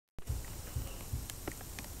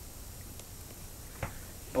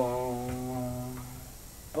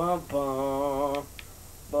ba ba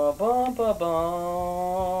ba ba ba ba ba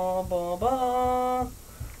ba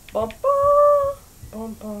ba ba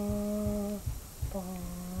ba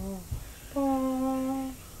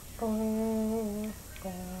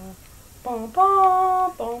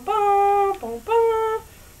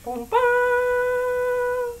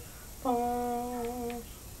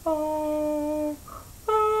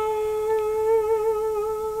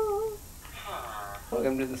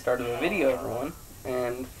Welcome to the start of the video, everyone,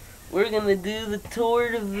 and we're gonna do the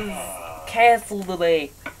tour of this castle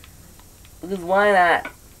today, because why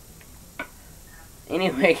not?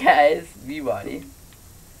 Anyway, guys, view body,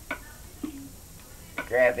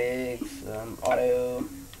 graphics, auto,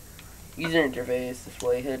 user interface,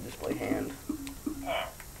 display head, display hand.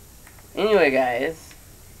 Anyway, guys,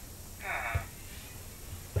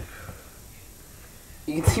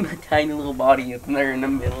 you can see my tiny little body up there in the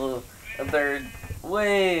middle of a third,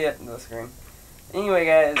 way up the screen. Anyway,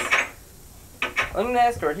 guys, let me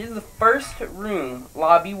ask her. Here's the first room,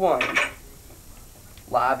 lobby 1,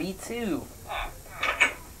 lobby 2.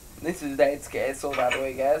 This is Dad's castle, by the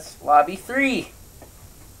way, guys. Lobby 3.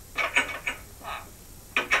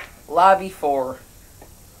 Lobby 4.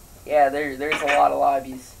 Yeah, there's a lot of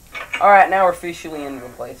lobbies. Alright, now we're officially into the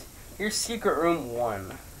place. Here's secret room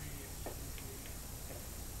 1.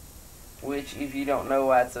 Which, if you don't know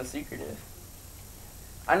why it's so secretive.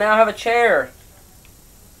 I now have a chair.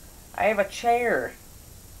 I have a chair.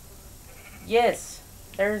 Yes,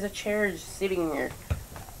 there's a chair just sitting here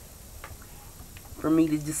for me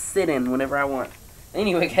to just sit in whenever I want.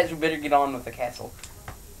 Anyway, guys, we better get on with the castle,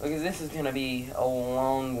 because this is going to be a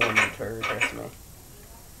long one to tour, trust me.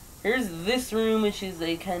 Here's this room, which is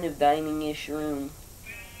a kind of dining-ish room.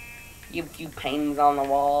 You have a few paintings on the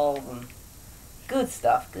walls, and good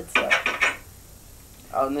stuff, good stuff.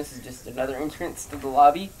 Oh, and this is just another entrance to the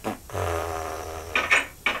lobby.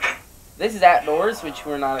 This is outdoors, which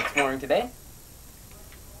we're not exploring today.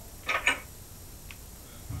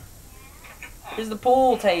 Here's the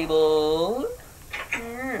pool table.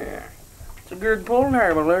 Yeah. It's a good pool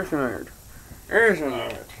table, isn't it? Isn't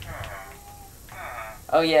it?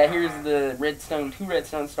 Oh yeah, here's the redstone, 2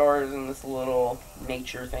 redstone stars, and this little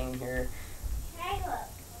nature thing here.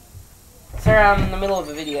 Sarah, I'm in the middle of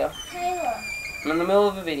a video. I'm in the middle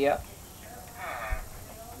of a video.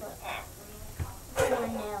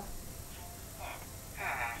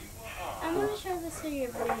 I'm going to show this to your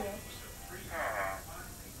video.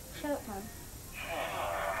 Show it to him.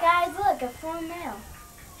 Guys, look, a full nail.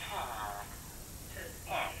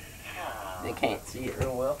 They can't see it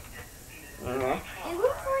real well. It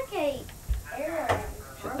looks like a arrow.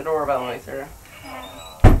 Shut the door, by the way, Sarah.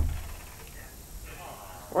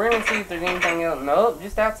 We're going to see if there's anything else. Nope,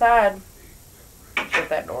 just outside. Shut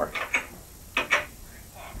that door.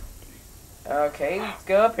 Okay, let's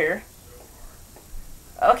go up here.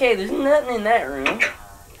 Okay, there's nothing in that room.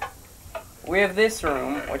 We have this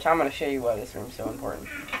room, which I'm going to show you why this room's so important.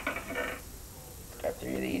 Got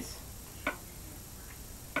 3 of these.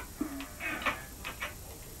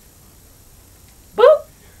 Boop!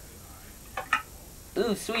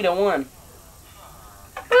 Ooh, sweet, I won.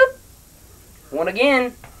 Boop! Won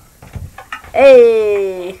again.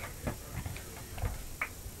 Hey!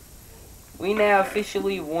 We now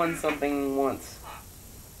officially won something once.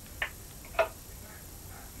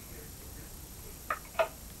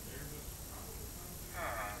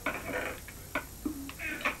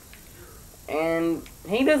 And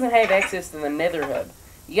he doesn't have access to the Nether Hub.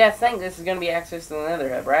 You guys think this is going to be access to the Nether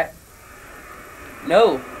Hub, right?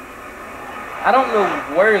 No. I don't know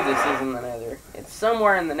where this is in the Nether. It's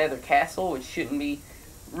somewhere in the Nether Castle, which shouldn't be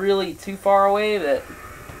really too far away, but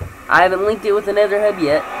I haven't linked it with the Nether Hub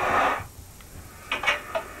yet.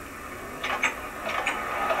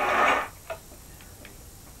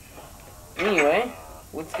 Anyway,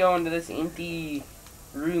 let's go into this empty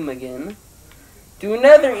room again. To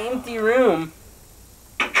another empty room.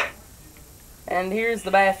 And here's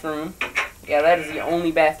the bathroom. Yeah, that is the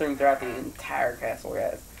only bathroom throughout the entire castle,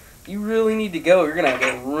 guys. You really need to go. You're going to have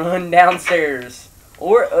to run downstairs.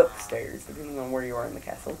 Or upstairs, depending on where you are in the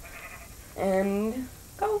castle. And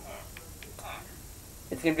go.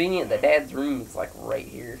 It's convenient that Dad's room is, like, right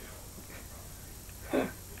here.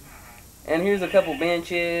 And here's a couple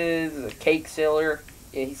benches, a cake seller.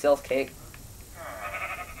 Yeah, he sells cake.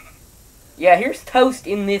 Yeah, here's Toast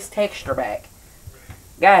in this texture pack.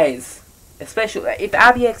 Guys, especially if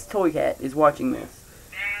IBX Toy Cat is watching this,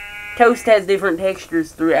 Toast has different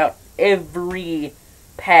textures throughout every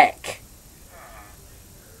pack.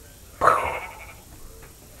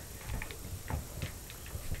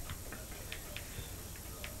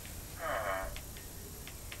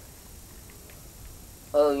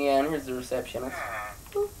 Oh yeah, and here's the receptionist.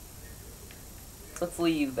 Let's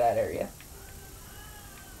leave that area.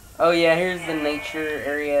 Oh yeah, here's the nature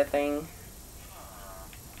area thing.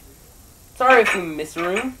 Sorry if we miss a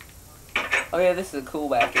room. Oh yeah, this is a cool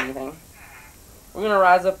balcony thing. We're gonna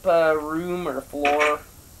rise up a room or a floor.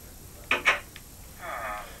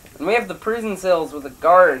 And we have the prison cells with a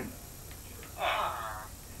guard.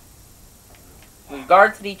 With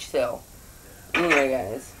guards at each cell. Anyway,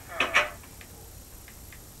 guys.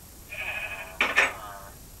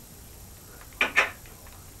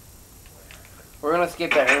 We're gonna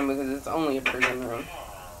skip that room because it's only a prison room.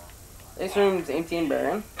 This room's empty and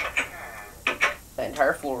barren. That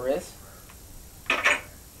entire floor is.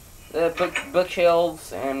 The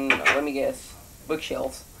bookshelves and, let me guess,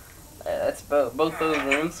 bookshelves. That's both those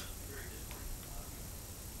rooms.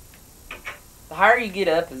 The higher you get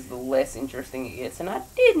up is the less interesting it gets, and I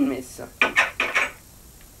did miss something.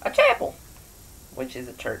 A chapel, which is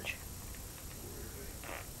a church.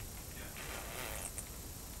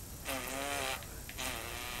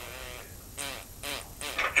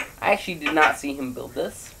 I actually did not see him build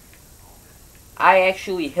this. I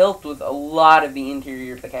actually helped with a lot of the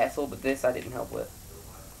interior of the castle, but this I didn't help with.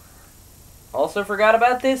 Also forgot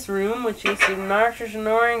about this room, which is the nitrous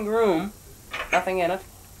annoying room. Nothing in it.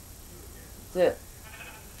 That's it.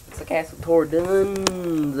 It's the castle tour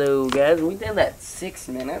done, though, guys. We did that 6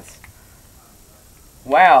 minutes.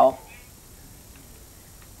 Wow.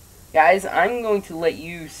 Guys, I'm going to let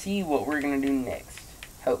you see what we're going to do next.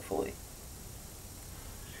 Hopefully.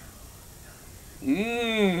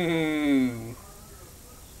 Ooh.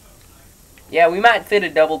 Yeah, we might fit a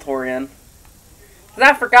double tour in. Because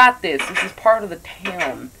I forgot this. This is part of the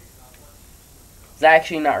town. It's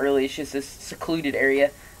actually not really. It's just this secluded area.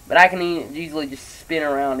 But I can easily just spin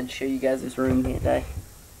around and show you guys this room, can't I?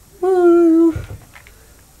 Woo!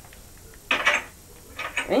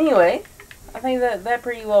 Anyway, I think that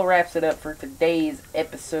pretty well wraps it up for today's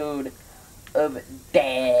episode of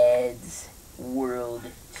Dad's World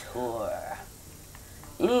Tour.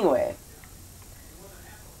 Anyway,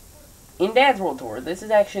 in Dad's World Tour, this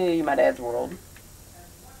is actually my dad's world.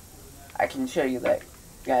 I can show you that,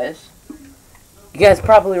 guys. You guys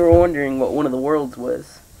probably were wondering what one of the worlds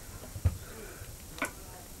was.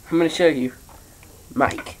 I'm going to show you.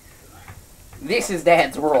 Mike. This is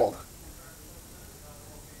Dad's world.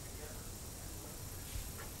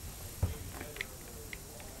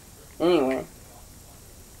 Anyway,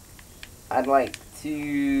 I'd like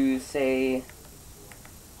to say